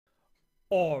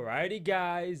Alrighty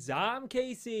guys, I'm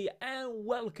Casey and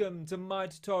welcome to my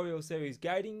tutorial series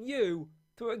guiding you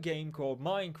through a game called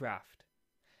Minecraft.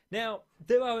 Now,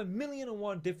 there are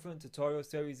 1,000,001 different tutorial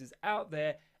series out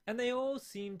there and they all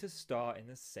seem to start in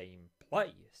the same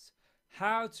place.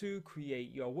 How to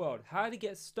create your world, how to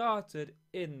get started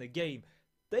in the game.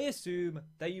 They assume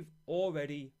that you've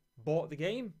already bought the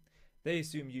game, they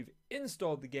assume you've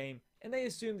installed the game, and they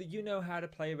assume that you know how to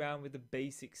play around with the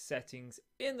basic settings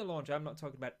in the launcher. I'm not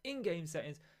talking about in-game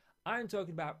settings, I'm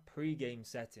talking about pre-game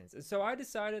settings. And so I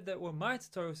decided that with my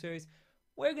tutorial series,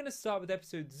 we're going to start with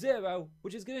episode 0,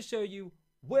 which is going to show you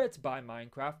where to buy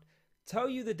Minecraft, tell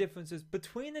you the differences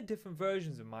between the different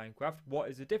versions of Minecraft, what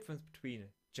is the difference between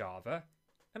Java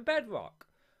and Bedrock.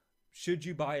 Should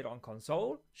you buy it on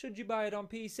console? Should you buy it on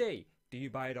PC? Do you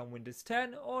buy it on Windows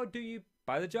 10 or do you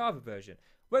buy the Java version?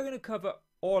 We're going to cover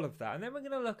all of that, and then we're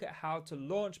going to look at how to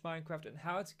launch Minecraft and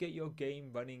how to get your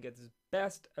game running as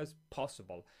best as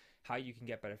possible, how you can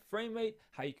get better frame rate,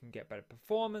 how you can get better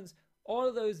performance, all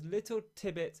of those little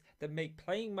tidbits that make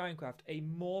playing Minecraft a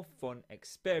more fun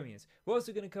experience. We're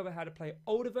also going to cover how to play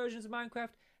older versions of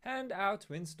Minecraft and how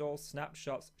to install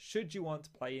snapshots should you want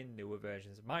to play in newer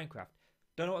versions of Minecraft.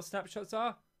 Don't know what snapshots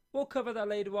are? We'll cover that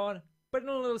later on, but in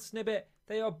a little snippet,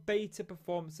 they are beta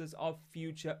performances of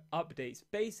future updates,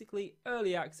 basically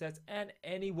early access, and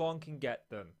anyone can get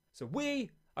them. So we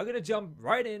are going to jump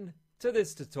right in to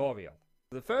this tutorial.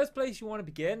 The first place you want to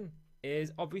begin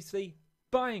is obviously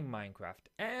buying Minecraft.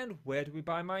 And where do we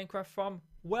buy Minecraft from?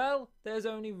 Well, there's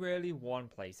only really one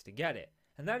place to get it,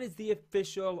 and that is the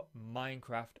official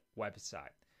Minecraft website.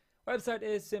 Website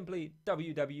is simply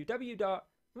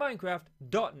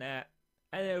www.minecraft.net,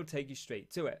 and it'll take you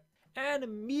straight to it. And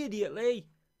immediately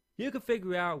you can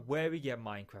figure out where we get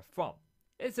Minecraft from.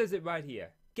 It says it right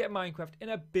here, get Minecraft, in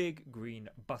a big green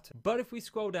button. But if we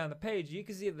scroll down the page, you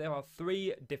can see that there are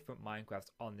 3 different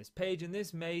Minecrafts on this page, and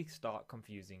this may start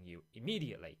confusing you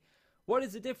immediately. What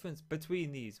is the difference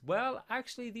between these? Well,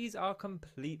 actually these are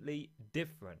completely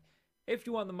different. If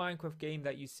you want the Minecraft game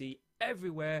that you see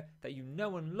everywhere, that you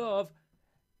know and love,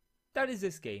 that is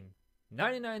this game.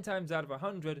 99 times out of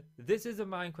 100, this is a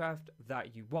Minecraft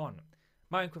that you want.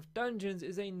 Minecraft Dungeons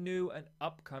is a new and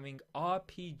upcoming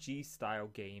RPG style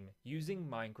game using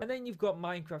Minecraft. And then you've got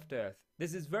Minecraft Earth.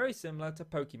 This is very similar to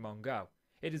Pokemon Go.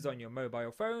 It is on your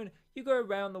mobile phone, you go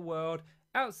around the world,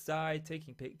 outside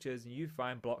taking pictures, and you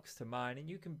find blocks to mine, and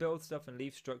you can build stuff and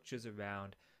leave structures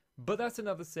around. But that's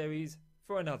another series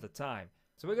for another time.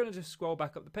 So we're going to just scroll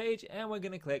back up the page and we're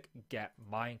going to click Get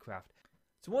Minecraft.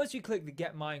 So once you click the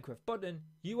Get Minecraft button,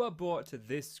 you are brought to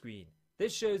this screen.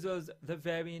 This shows us the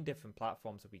varying different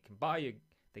platforms that we can buy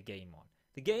the game on.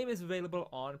 The game is available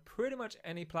on pretty much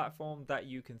any platform that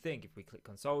you can think. If we click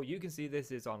console, you can see this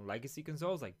is on legacy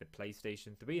consoles like the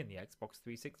PlayStation 3 and the Xbox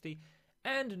 360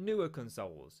 and newer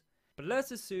consoles. But let's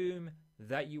assume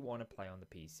that you want to play on the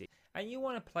PC and you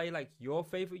want to play like your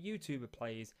favorite YouTuber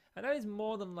plays, and that is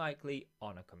more than likely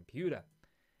on a computer.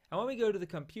 And when we go to the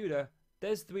computer,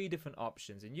 there's 3 different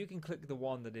options, and you can click the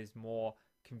one that is more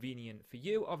convenient for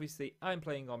you. Obviously, I'm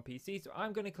playing on PC, so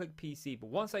I'm going to click PC.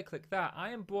 But once I click that, I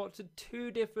am brought to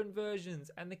 2 different versions,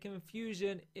 and the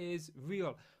confusion is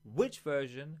real. Which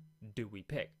version do we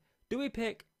pick? Do we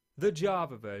pick the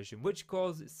Java version, which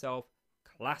calls itself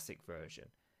Classic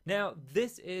version? Now,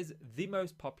 this is the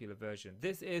most popular version.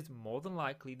 This is more than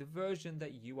likely the version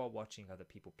that you are watching other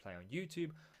people play on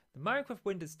YouTube. The Minecraft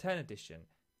Windows 10 edition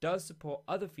does support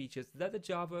other features that the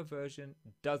Java version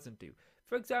doesn't do.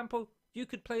 For example, you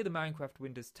could play the Minecraft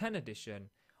Windows 10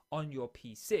 edition on your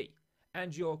PC,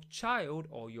 and your child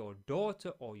or your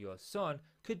daughter or your son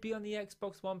could be on the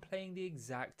Xbox One playing the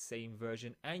exact same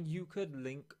version, and you could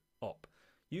link up.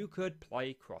 You could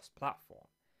play cross-platform.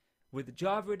 With the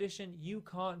Java edition, you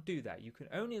can't do that. You can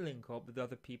only link up with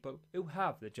other people who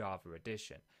have the Java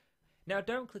edition. Now,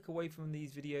 don't click away from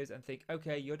these videos and think,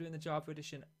 okay, you're doing the Java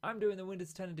edition, I'm doing the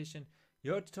Windows 10 edition.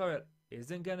 Your tutorial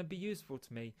isn't going to be useful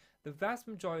to me. The vast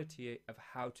majority of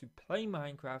how to play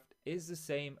Minecraft is the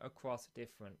same across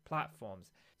different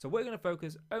platforms. So we're going to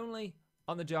focus only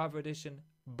on the Java edition,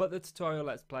 but the tutorial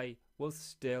Let's Play will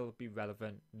still be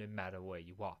relevant no matter where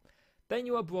you are. Then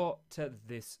you are brought to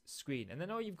this screen, and then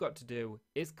all you've got to do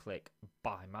is click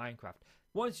Buy Minecraft.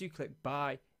 Once you click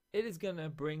Buy, it is going to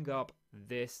bring up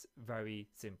this very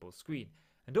simple screen.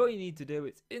 And all you need to do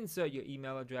is insert your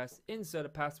email address, insert a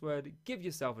password, give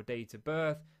yourself a date of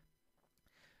birth,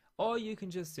 or you can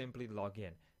just simply log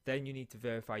in. Then you need to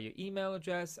verify your email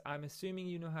address. I'm assuming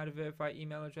you know how to verify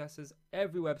email addresses.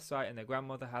 Every website and their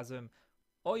grandmother has them.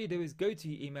 All you do is go to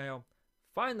your email,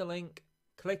 find the link,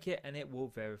 click it, and it will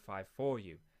verify for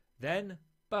you. Then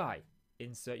buy.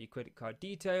 insert your credit card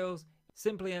details,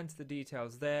 simply enter the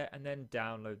details there and then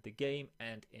download the game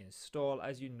and install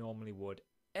as you normally would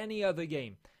any other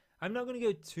game. I'm not going to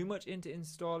go too much into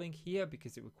installing here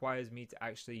because it requires me to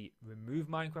actually remove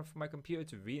Minecraft from my computer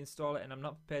to reinstall it, and I'm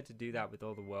not prepared to do that with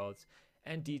all the worlds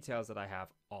and details that I have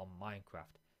on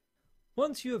Minecraft.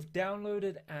 Once you have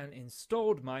downloaded and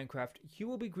installed Minecraft, you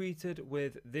will be greeted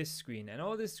with this screen, and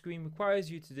all this screen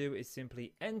requires you to do is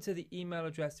simply enter the email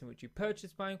address in which you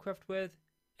purchased Minecraft with,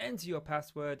 enter your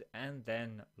password, and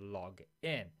then log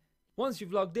in. Once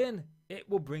you've logged in, it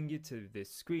will bring you to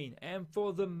this screen, and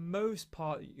for the most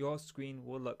part your screen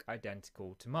will look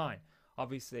identical to mine.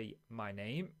 Obviously my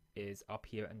name is up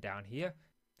here and down here,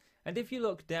 and if you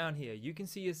look down here you can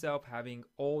see yourself having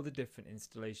all the different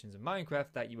installations of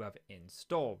Minecraft that you have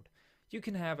installed. You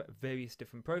can have various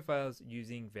different profiles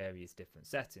using various different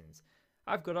settings.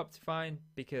 I've got Optifine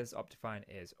because Optifine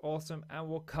is awesome, and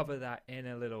we'll cover that in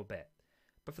a little bit.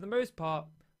 But for the most part,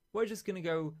 we're just going to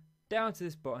go down to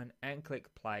this button and click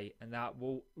play, and that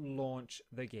will launch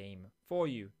the game for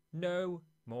you. No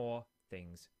more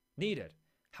things needed.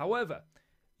 However,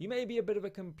 you may be a bit of a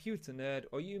computer nerd,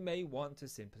 or you may want to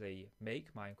simply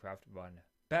make Minecraft run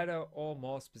better, or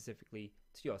more specifically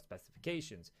to your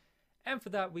specifications. And for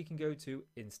that we can go to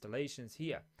installations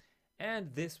here, and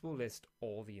this will list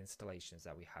all the installations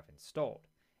that we have installed.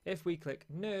 If we click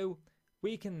new,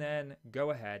 we can then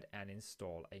go ahead and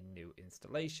install a new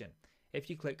installation. If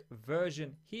you click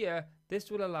version here, this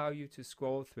will allow you to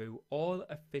scroll through all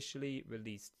officially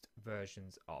released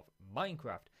versions of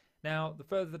Minecraft. Now, the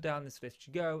further down this list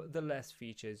you go, the less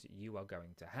features you are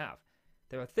going to have.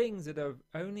 There are things that are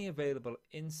only available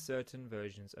in certain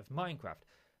versions of Minecraft.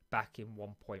 Back in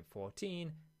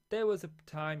 1.14, there was a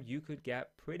time you could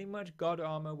get pretty much God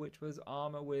armor, which was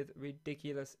armor with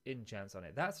ridiculous enchants on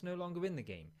it. That's no longer in the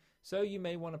game. So you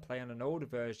may want to play on an older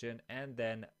version and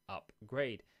then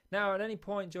upgrade. Now, at any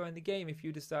point during the game, if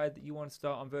you decide that you want to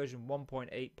start on version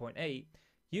 1.8.8,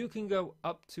 you can go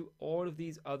up to all of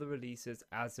these other releases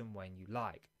as and when you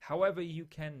like. However, you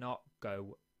cannot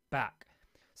go back.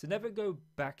 So never go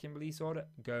back in release order,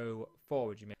 go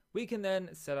forward. We can then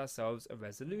set ourselves a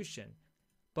resolution,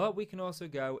 but we can also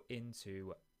go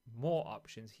into more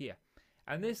options here.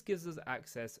 And this gives us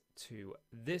access to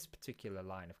this particular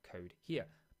line of code here.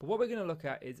 But what we're going to look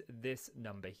at is this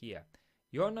number here.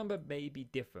 Your number may be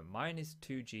different. Mine is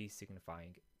 2G,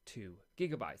 signifying 2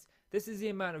 gigabytes. This is the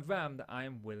amount of RAM that I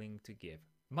am willing to give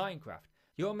Minecraft.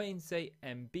 Your may say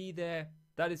MB there.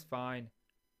 That is fine.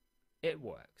 It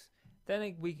works.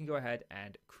 Then we can go ahead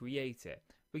and create it.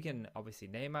 We can obviously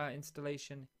name our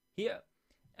installation here,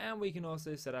 and we can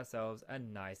also set ourselves a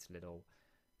nice little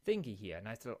thingy here, a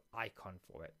nice little icon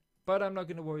for it. But I'm not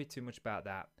going to worry too much about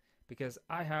that because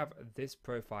I have this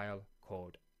profile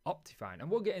called Optifine, and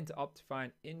we'll get into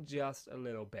Optifine in just a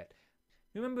little bit.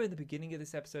 Remember in the beginning of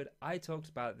this episode I talked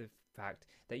about the fact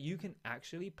that you can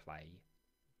actually play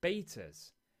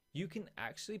betas. You can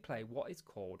actually play what is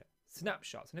called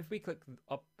snapshots, and if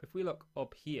we look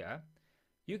up here,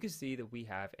 you can see that we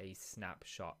have a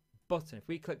snapshot button. If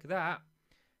we click that,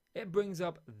 it brings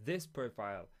up this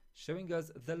profile showing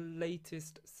us the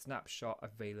latest snapshot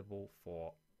available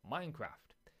for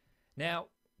Minecraft. Now,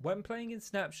 when playing in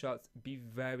snapshots, be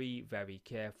very, very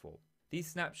careful. These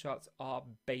snapshots are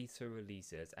beta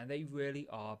releases, and they really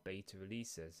are beta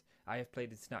releases. I have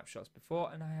played in snapshots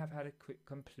before, and I have had a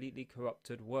completely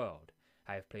corrupted world.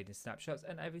 I have played in snapshots,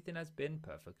 and everything has been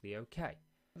perfectly okay.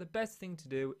 The best thing to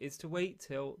do is to wait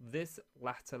till this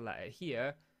latter letter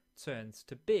here turns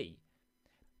to B.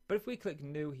 But if we click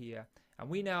new here, and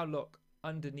we now look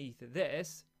underneath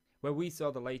this, where we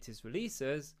saw the latest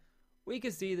releases, we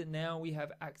can see that now we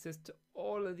have access to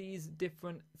all of these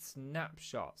different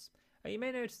snapshots. And you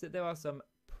may notice that there are some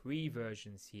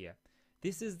pre-versions here.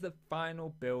 This is the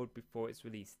final build before it's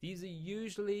released. These are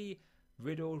usually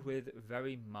riddled with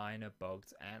very minor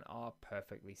bugs and are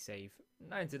perfectly safe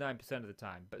 99% of the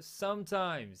time. But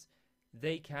sometimes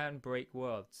they can break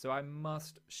worlds. So I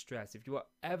must stress, if you are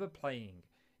ever playing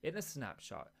in a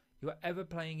snapshot, you are ever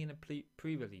playing in a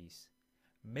pre-release,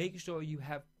 make sure you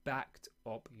have backed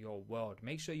up your world.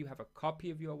 Make sure you have a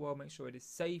copy of your world. Make sure it is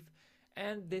safe.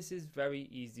 And this is very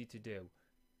easy to do.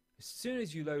 As soon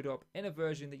as you load up in a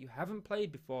version that you haven't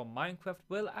played before, Minecraft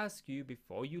will ask you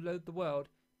before you load the world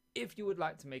if you would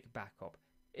like to make a backup.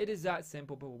 It is that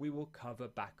simple, but we will cover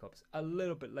backups a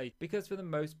little bit later because for the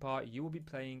most part you will be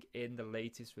playing in the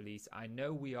latest release. I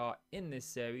know we are in this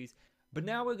series, but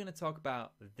now we're going to talk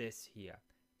about this here.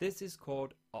 This is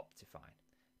called Optifine.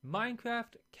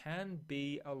 Minecraft can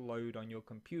be a load on your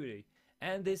computer,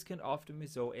 and this can often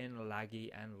result in laggy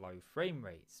and low frame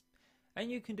rates. And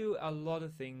you can do a lot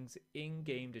of things in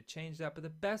game to change that, but the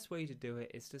best way to do it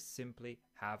is to simply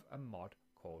have a mod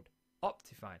called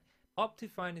Optifine.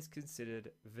 Optifine is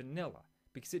considered vanilla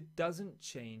because it doesn't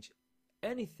change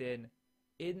anything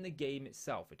in the game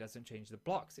itself. It doesn't change the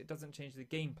blocks, it doesn't change the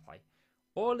gameplay.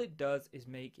 All it does is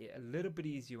make it a little bit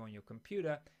easier on your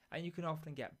computer, and you can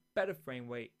often get better frame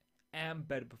rate and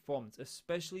better performance,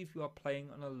 especially if you are playing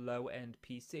on a low-end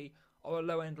PC or a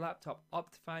low-end laptop.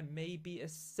 Optifine may be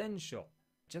essential.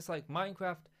 Just like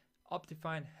Minecraft,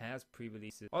 Optifine has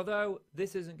pre-releases. Although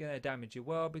this isn't going to damage your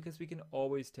world because we can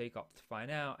always take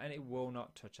Optifine out and it will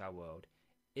not touch our world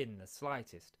in the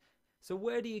slightest. So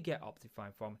where do you get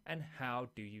Optifine from, and how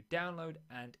do you download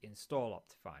and install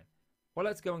Optifine? Well,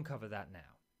 let's go and cover that now.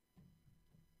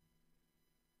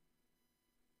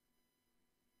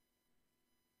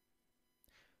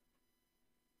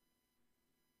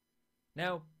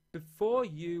 Now, before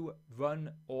you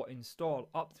run or install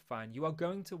Optifine, you are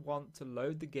going to want to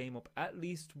load the game up at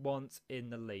least once in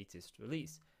the latest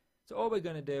release. So all we're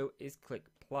going to do is click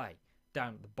play.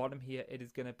 Down at the bottom here, it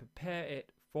is going to prepare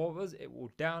it for us. It will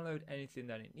download anything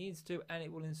that it needs to, and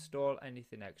it will install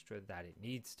anything extra that it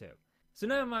needs to. So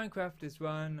now Minecraft is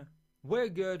run, we're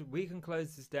good, we can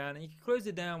close this down, and you can close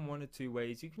it down one or two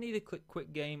ways. You can either click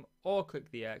quick game or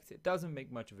click the X. It doesn't make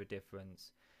much of a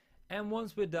difference. And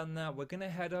once we're done that, we're going to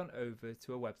head on over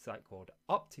to a website called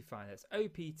Optifine. That's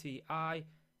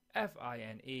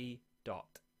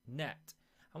optifine.net.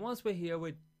 And once we're here,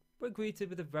 we're greeted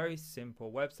with a very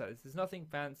simple website. There's nothing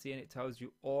fancy, and it tells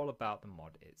you all about the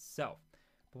mod itself.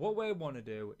 But what we want to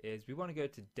do is we want to go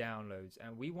to downloads,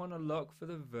 and we want to look for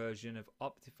the version of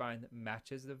Optifine that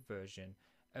matches the version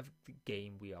of the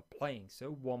game we are playing.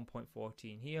 So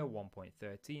 1.14 here,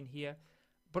 1.13 here.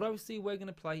 But obviously we're going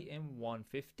to play in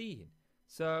 1.15.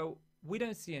 So we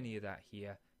don't see any of that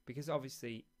here because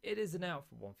obviously it isn't out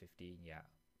for 1.15 yet.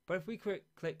 But if we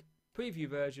click preview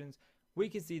versions, we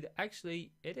can see that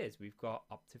actually it is. We've got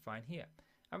Optifine here.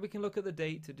 And we can look at the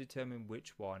date to determine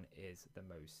which one is the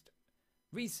most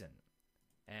recent.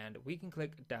 And we can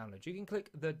click download. You can click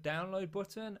the download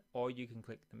button or you can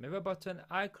click the mirror button.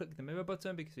 I click the mirror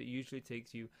button because it usually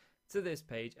takes you to this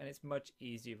page, and it's much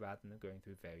easier rather than going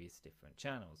through various different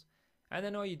channels. And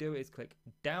then all you do is click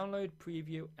download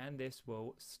preview, and this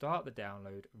will start the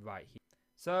download right here.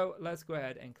 So let's go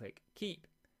ahead and click keep.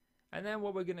 And then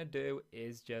what we're going to do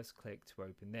is just click to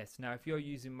open this. Now if you're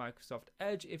using Microsoft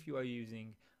Edge, if you are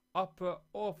using Opera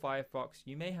or Firefox,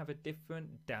 you may have a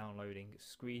different downloading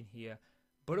screen here,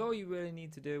 but all you really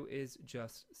need to do is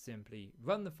just simply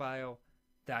run the file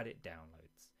that it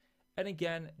downloads. And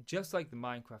again, just like the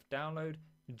Minecraft download,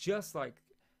 just like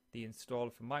the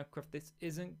installer for Minecraft, this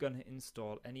isn't going to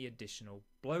install any additional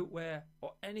bloatware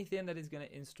or anything that is going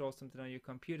to install something on your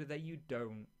computer that you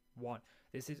don't want.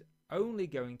 This is only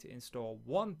going to install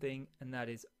one thing, and that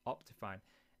is Optifine.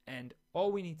 And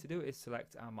all we need to do is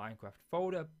select our Minecraft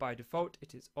folder. By default,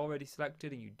 it is already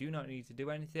selected and you do not need to do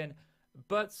anything,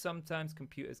 but sometimes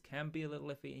computers can be a little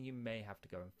iffy and you may have to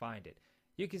go and find it.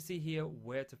 You can see here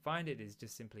where to find it is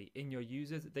just simply in your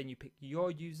users. Then you pick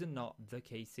your user, not the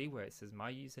KC where it says my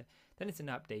user. Then it's in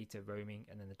app data, roaming,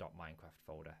 and then the .minecraft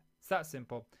folder. It's that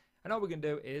simple. And all we're going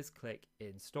to do is click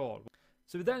install.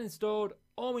 So with that installed,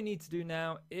 all we need to do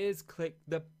now is click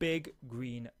the big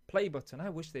green play button. I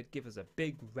wish they'd give us a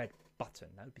big red button.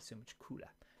 That would be so much cooler.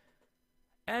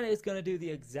 And it's going to do the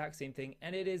exact same thing,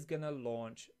 and it is going to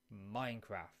launch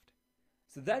Minecraft.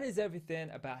 So that is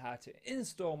everything about how to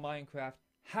install Minecraft,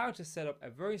 how to set up a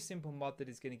very simple mod that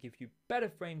is going to give you better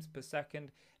frames per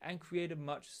second and create a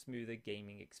much smoother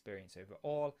gaming experience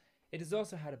overall. It is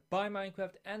also how to buy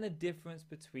Minecraft and the difference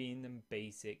between the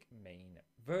basic main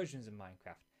versions of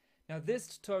Minecraft. Now this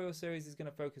tutorial series is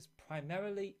going to focus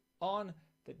primarily on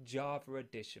the Java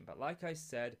edition, but like I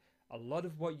said, a lot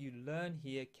of what you learn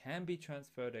here can be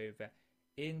transferred over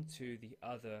into the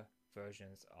other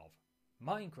versions of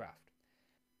Minecraft.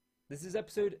 This is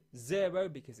episode 0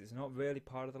 because it's not really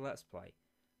part of the Let's Play,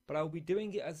 but I will be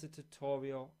doing it as a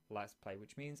tutorial Let's Play,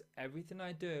 which means everything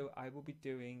I do, I will be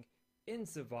doing in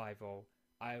survival.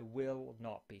 I will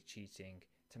not be cheating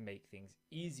to make things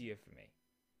easier for me.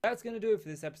 That's going to do it for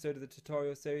this episode of the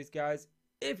tutorial series, guys.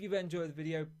 If you've enjoyed the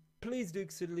video, please do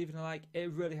consider leaving a like.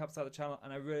 It really helps out the channel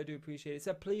and I really do appreciate it.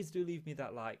 So please do leave me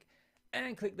that like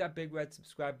and click that big red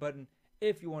subscribe button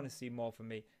if you want to see more from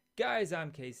me. Guys,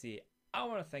 I'm Casey. I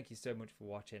want to thank you so much for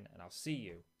watching, and I'll see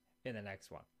you in the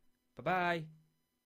next one. Bye-bye.